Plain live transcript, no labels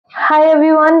Hi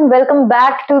everyone, welcome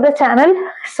back to the channel.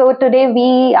 So today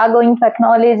we are going to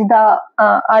acknowledge the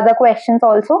other questions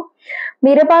also.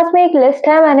 मेरे पास में एक list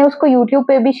है, मैंने उसको YouTube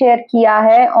पे भी शेयर किया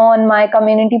है on my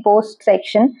community post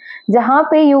section, जहाँ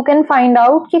पे यू कैन फाइंड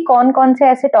आउट कि कौन कौन से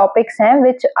ऐसे टॉपिक्स हैं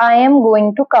विच I am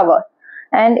going to cover.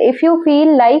 And if you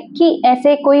feel like कि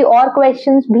ऐसे कोई और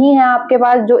क्वेश्चंस भी हैं आपके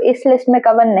पास जो इस लिस्ट में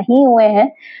कवर नहीं हुए हैं,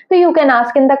 तो you can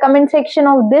ask in the comment section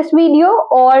of this video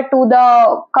और to the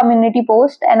community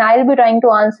post, and I will be trying to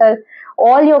answer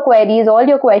all your queries, all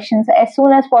your questions as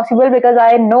soon as possible, because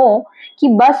I know कि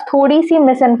बस थोड़ी सी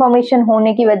miss information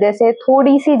होने की वजह से,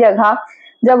 थोड़ी सी जगह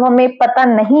जब हमें पता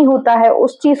नहीं होता है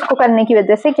उस चीज को करने की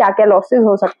वजह से क्या क्या लॉसेस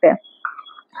हो सकते हैं.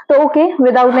 तो okay,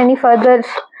 without any further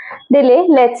delay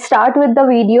let's start with the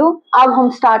video. अब हम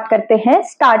स्टार्ट करते हैं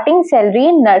स्टार्टिंग सैलरी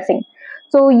इन नर्सिंग.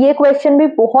 तो ये क्वेश्चन भी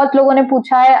बहुत लोगों ने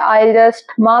पूछा है. I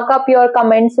just mark up your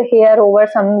comments hair over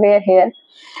somewhere here.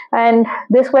 And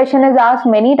this question is asked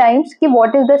many times कि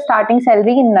what is the starting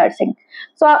salary in nursing.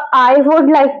 So I would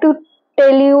like to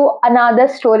tell you another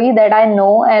story that I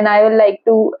know, and I would like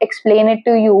to explain it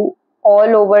to you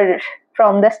all over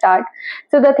from the start.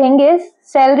 So the thing is,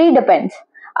 salary depends.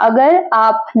 अगर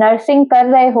आप nursing कर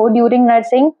रहे हो during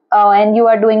nursing and you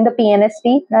are doing the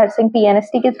PNST, nursing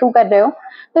PNST के through कर रहे हो,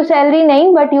 तो सैलरी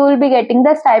नहीं, but you will be getting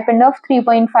the stipend of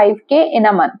 3.5K in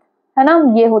a month, है ना,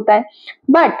 ये होता है.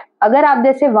 बट अगर आप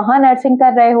जैसे वहां नर्सिंग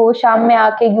कर रहे हो, शाम में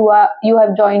आके you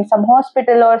have joined some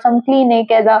hospital और सम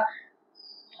clinic as a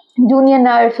junior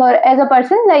nurse or as a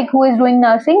person like who is doing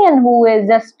nursing and who is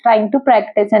just trying to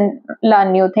practice and learn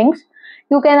new things,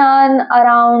 you can earn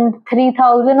around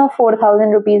 3,000 or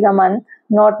 4,000 rupees a month,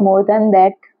 not more than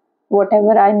that,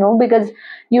 whatever I know, because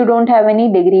you don't have any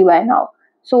degree by now.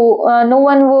 So no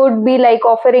one would be like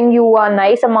offering you a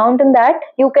nice amount in that.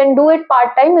 You can do it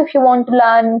part time if you want to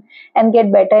learn and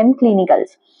get better in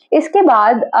clinicals. इसके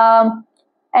बाद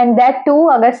and that too,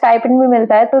 अगर stipend भी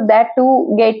मिलता है तो that too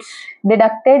gets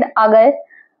deducted अगर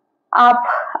आप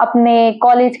अपने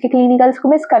कॉलेज के क्लिनिकल्स को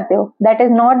मिस करते हो. That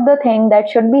is not the thing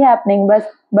that should be happening,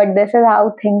 but this is how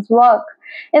things work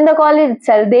in the college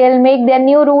itself. They'll make their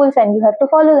new rules and you have to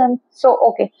follow them. So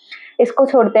okay, इसको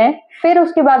छोड़ते हैं. फिर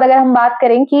उसके बाद अगर हम बात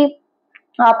करें कि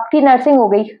आपकी नर्सिंग हो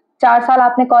गई, 4 साल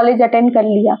आपने कॉलेज अटेंड कर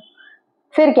लिया,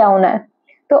 फिर क्या होना है.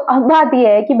 तो अब बात यह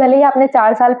है कि भले ही आपने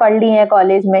 4 साल पढ़ लिए हैं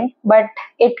कॉलेज में, but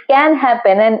it can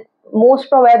happen and most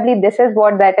probably this is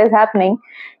what that is happening,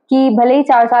 कि भले ही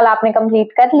 4 साल आपने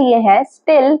कंप्लीट कर लिए हैं,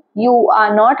 still you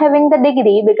are not having the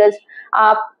degree, because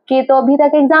आपके तो अभी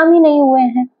तक एग्जाम ही नहीं हुए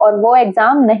हैं, और वो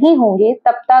एग्जाम नहीं होंगे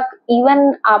तब तक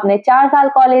इवन आपने 4 साल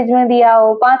कॉलेज में दिया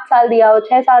हो, 5 साल दिया हो,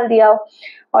 6 साल दिया हो,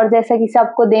 और जैसे कि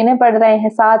सबको देने पड़ रहे हैं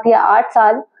 7 या 8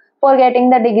 साल for getting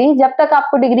the degree. जब तक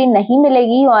आपको डिग्री नहीं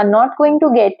मिलेगी, you are not going to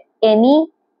get any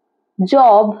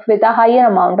job with a higher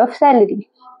amount of salary.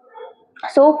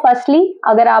 So firstly,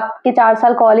 अगर आपके 4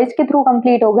 साल कॉलेज के थ्रू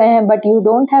कंप्लीट हो गए हैं but you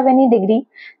don't have any degree,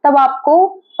 तब आपको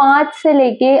 5 से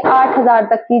लेके 8,000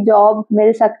 तक की जॉब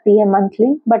मिल सकती है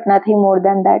monthly, but nothing more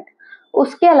than that.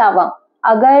 उसके अलावा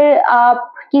अगर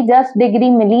आपकी जस्ट डिग्री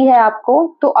मिली है आपको,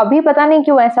 तो अभी पता नहीं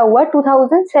क्यों ऐसा हुआ,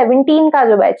 2017 का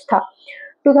जो बैच था,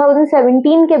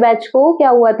 2017 के बैच को क्या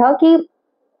हुआ था कि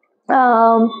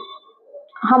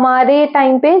हमारे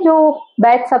टाइम पे जो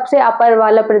बैच सबसे अपर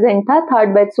वाला प्रेजेंट था,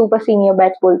 third batch, super senior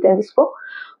batch बोलते हैं जिसको,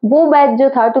 वो बैच जो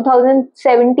था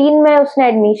 2017 में उसने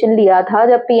एडमिशन लिया था.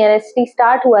 जब PNST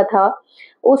स्टार्ट हुआ था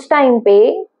उस टाइम पे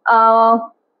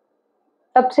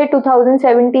तब से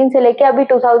 2017 से लेके अभी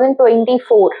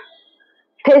 2024,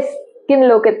 किन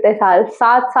लोग कितने साल,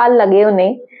 7 साल लगे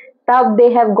उन्हें, तब they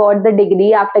have got the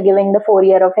degree after giving the 4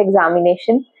 year of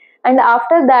examination. And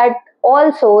after that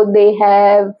also they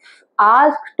have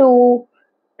asked to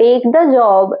take the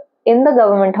job in the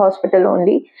government hospital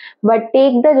only, but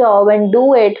take the job and do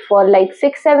it for like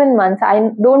 6-7 months. I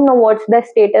don't know what's the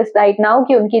status right now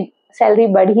कि उनकी salary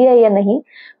बढ़ी है या नहीं,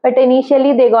 but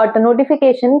initially they got a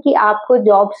notification कि आपको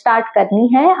job start करनी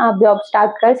है, आप जॉब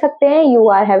स्टार्ट कर सकते हैं, you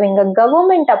are having a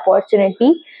government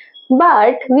opportunity,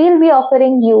 but we'll be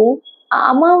offering you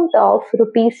amount of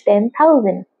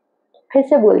 ₹10,000. फिर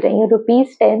से बोल रही हूँ,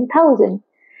 ₹10,000.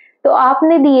 तो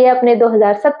आपने दिए अपने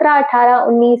 2017, 18,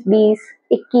 19, 20,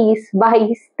 21,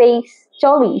 22, 23,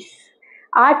 24,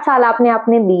 8 साल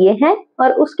आपने दिए हैं,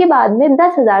 और उसके बाद में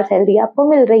 10,000 सैलरी आपको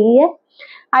मिल रही है.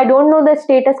 I don't know the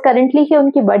status currently कि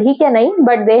उनकी बढ़ी क्या नहीं,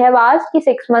 बट दे हैव आस्क्ड कि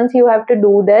 6 months you have to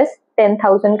do this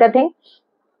 10,000 का thing.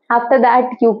 After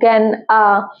that,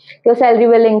 your salary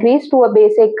will increase to a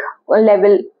basic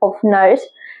level of nurse.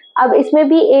 अब इसमें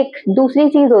भी एक दूसरी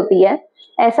चीज होती है,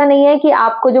 ऐसा नहीं है कि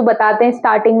आपको जो बताते हैं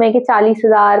स्टार्टिंग में कि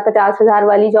 40,000 50,000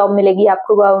 वाली जॉब मिलेगी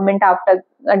आपको government after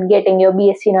getting your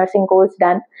BSc nursing course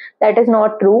done, that is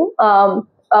not true.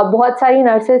 बहुत सारी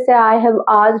नर्सेज से I have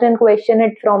asked and question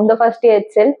it from the first year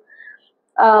itself.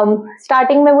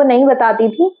 Starting में वो नहीं बताती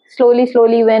थी,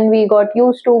 slowly when we got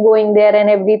used to going there and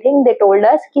everything they told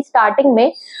us कि starting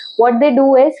में व्हाट दे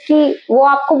डू इज कि वो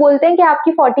आपको बोलते हैं कि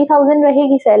आपकी 40,000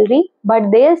 रहेगी सैलरी, बट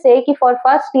दे से कि फॉर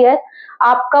फर्स्ट ईयर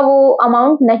आपका वो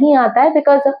अमाउंट नहीं आता है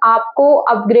बिकॉज आपको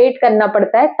अपग्रेड करना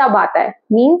पड़ता है तब आता है।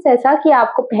 मीन्स ऐसा कि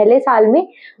आपको पहले साल में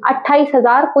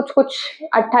 28,000 कुछ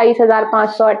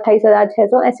 28,500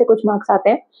 28,600 ऐसे कुछ मार्क्स आते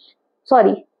हैं,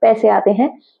 सॉरी पैसे आते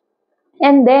हैं,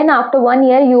 and then after 1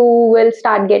 year you will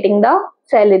start getting the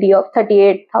salary of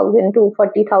 38,000 to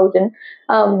 40,000,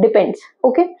 depends,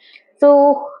 okay। so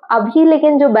अभी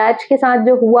लेकिन जो बैच के साथ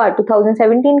जो हुआ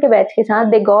 2017 के बैच के साथ,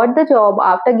 they got the job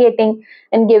after getting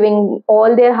and giving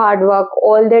all their hard work,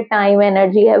 all their time,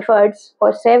 energy, efforts for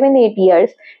 7-8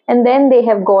 years, and then they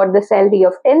have got the salary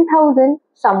of 10,000.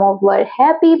 Some of were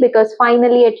happy because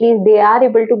finally at least they are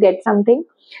able to get something,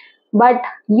 but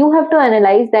you have to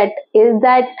analyze that, is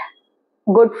that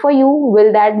good for you?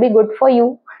 Will that be good for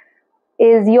you?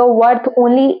 Is your worth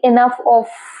only enough of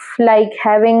like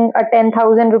having a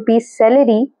 10,000 rupees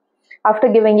salary after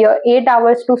giving your 8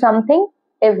 hours to something?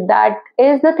 If that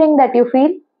is the thing that you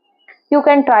feel, you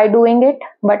can try doing it,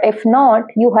 but if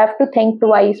not, you have to think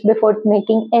twice before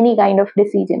making any kind of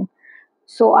decision.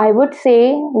 So I would say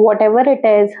whatever it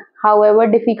is, however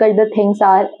difficult the things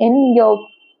are in your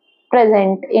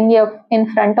present,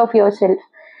 in front of yourself,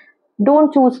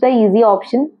 don't choose the easy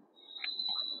option.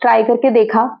 Try करके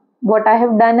देखा। What I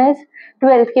have done is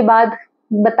 12th के बाद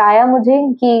बताया मुझे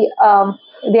कि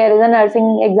there is a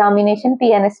nursing examination,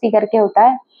 PNST करके होता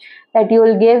है, that you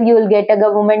will give, you will get a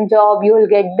government job, you will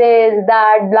get this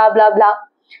that blah blah blah,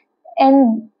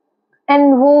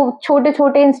 and वो छोटे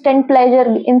छोटे इंस्टेंट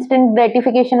प्लेजर, इंस्टेंट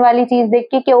ग्रेटिफिकेशन वाली चीज देख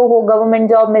के कि ओहो गवर्नमेंट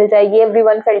जॉब मिल जाएगी,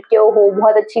 एवरीवन फेल्ट कि ओहो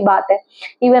बहुत अच्छी बात है।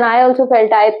 Even I also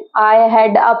felt, I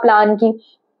had a plan की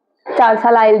 4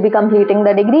 साल I will be completing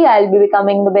the degree, I will be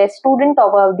becoming the best student,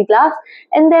 top of the class,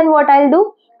 and then what I'll do,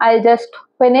 I'll just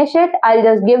finish it, I'll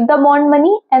just give the bond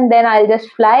money and then I'll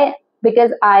just fly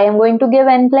because I am going to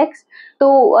give NCLEX। तो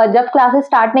जब classes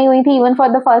start नहीं हुई थी, even for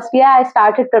the first year I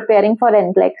started preparing for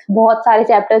NCLEX, बहुत सारे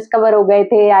chapters cover हो गए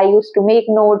थे, I used to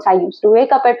make notes, I used to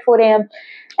wake up at 4 AM,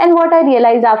 and what I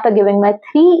realized after giving my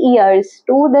 3 years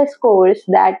to this course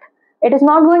that it is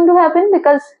not going to happen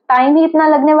because time ही इतना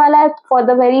लगने वाला है for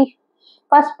the very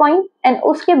first point, and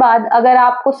उसके बाद अगर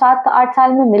आपको 7-8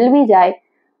 साल में मिल भी जाए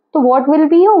तो what will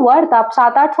be your worth? आप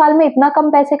 7-8 साल में इतना कम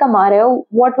पैसे कमा रहे हो,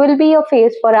 what will be your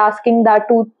face for asking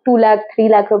that 2 lakh 3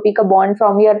 lakh रुपए का bond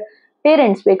from your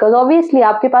parents, because obviously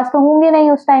आपके पास तो होंगे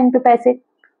नहीं उस टाइम पे पैसे।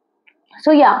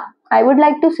 सो या आई वुड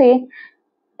लाइक टू से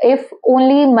इफ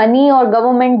ओनली मनी और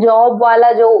गवर्नमेंट जॉब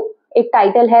वाला जो एक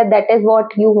टाइटल है, that is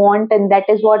what you want and that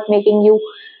is what making you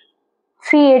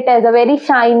see it as a very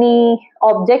shiny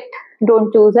object,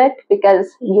 don't choose it, because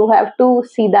you have to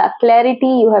see the clarity,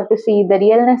 you have to see the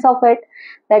realness of it,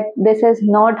 that this is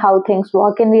not how things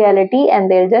work in reality,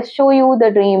 and they'll just show you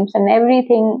the dreams and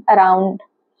everything around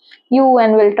you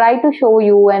and will try to show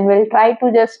you and will try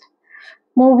to just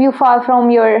move you far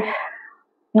from your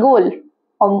goal,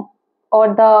 or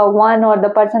the one or the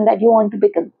person that you want to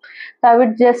become. So I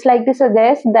would just like to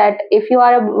suggest that if you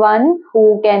are one who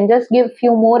can just give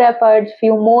few more efforts,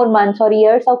 few more months or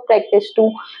years of practice to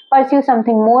pursue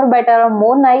something more better or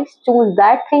more nice, choose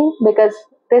that thing, because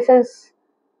this is,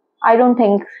 I don't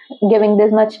think giving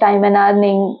this much time and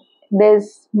earning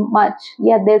this much,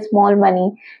 this small money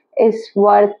is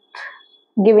worth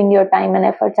giving your time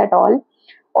and efforts at all.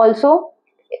 Also,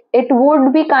 it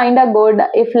would be kind of good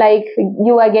if like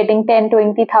you are getting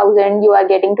 10-20,000, you are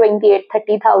getting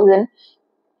 28-30,000,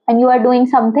 and you are doing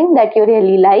something that you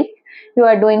really like, you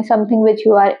are doing something which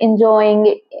you are enjoying,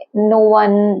 no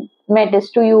one matters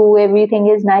to you, everything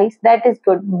is nice, that is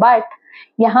good. But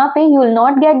यहाँ पे you will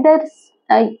not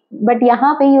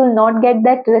get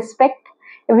that respect.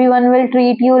 Everyone will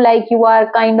treat you like you are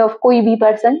kind of कोई भी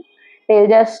person.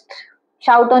 They'll just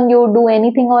shout on you, do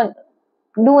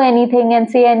anything and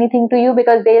say anything to you,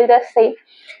 because they'll just say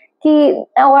कि,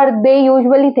 और they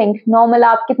usually think normal,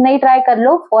 आप कितना ही try कर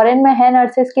लो, foreign में है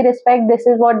nurses की respect, this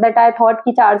is what that I thought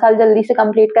कि 4 साल जल्दी से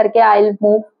कंप्लीट करके I will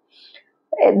move,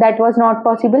 that was not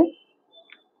possible.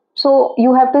 So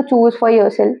you have to choose for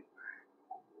yourself,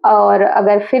 और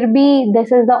अगर फिर भी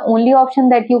this is the only option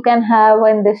that you can have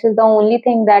and this is the only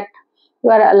thing that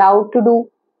you are allowed to do,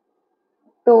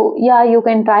 तो या you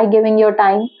can try giving your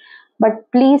time, but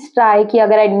please try कि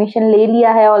अगर admission ले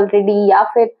लिया है already या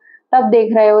फिर तब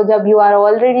देख रहे हो जब you are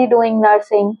already doing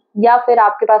nursing या फिर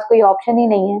आपके पास कोई ऑप्शन ही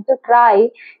नहीं है, तो ट्राई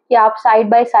कि आप साइड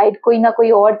बाय साइड कोई ना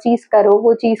कोई और चीज करो,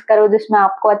 वो चीज करो जिसमें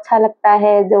आपको अच्छा लगता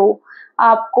है,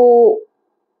 आपको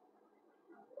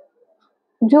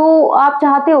जो आप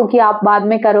चाहते हो कि आप बाद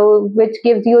में करो, which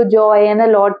gives you Joy and a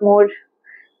lot more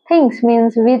things,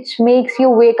 means which makes you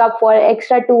wake up for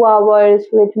extra 2 hours,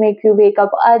 which makes you wake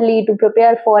up early to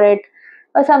prepare for it,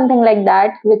 or something like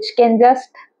that, which can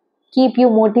just keep you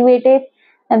motivated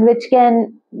and which can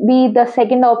be the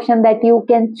second option that you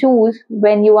can choose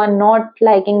when you are not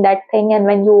liking that thing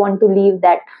and when you want to leave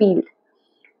that field.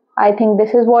 I think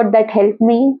this is what that helped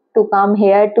me to come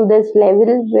here to this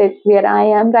level where I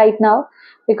am right now.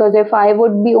 Because if I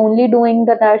would be only doing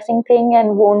the nursing thing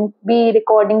and won't be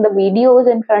recording the videos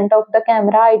in front of the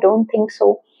camera, I don't think so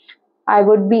I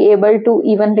would be able to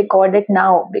even record it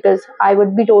now, because I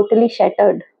would be totally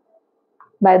shattered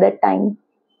by that time.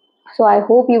 So I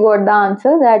hope you got the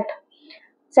answer that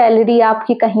salary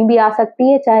आपकी कहीं भी आ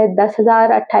सकती है, चाहे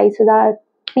 10,000, 28,000,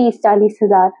 30,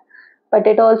 40,000. But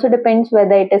it also depends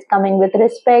whether it is coming with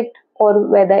respect or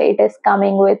whether it is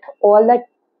coming with all the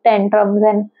tantrums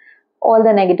and all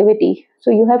the negativity. So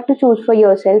you have to choose for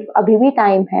yourself. Abhi bhi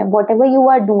time hai. Whatever you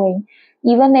are doing,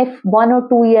 even if 1 or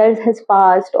 2 years has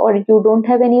passed or you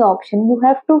don't have any option, you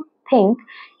have to think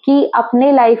कि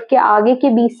अपने life के आगे के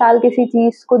 20 साल किसी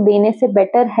चीज को देने से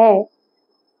बेटर है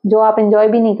जो आप एंजॉय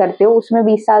भी नहीं करते हो, उसमें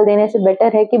 20 साल देने से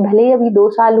बेटर है कि भले ही अभी 2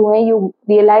 साल हुए, you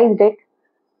realised it,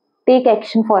 take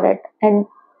action for it and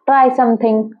try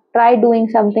something, try doing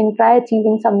something, try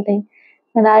achieving something,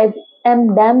 and I am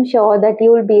damn sure that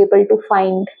you will be able to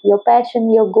find your passion,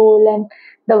 your goal, and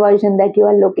the version that you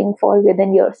are looking for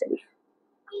within yourself.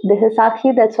 This is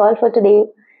Sakshi. That's all for today.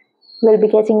 We'll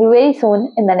be catching you very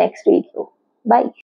soon in the next video. Bye.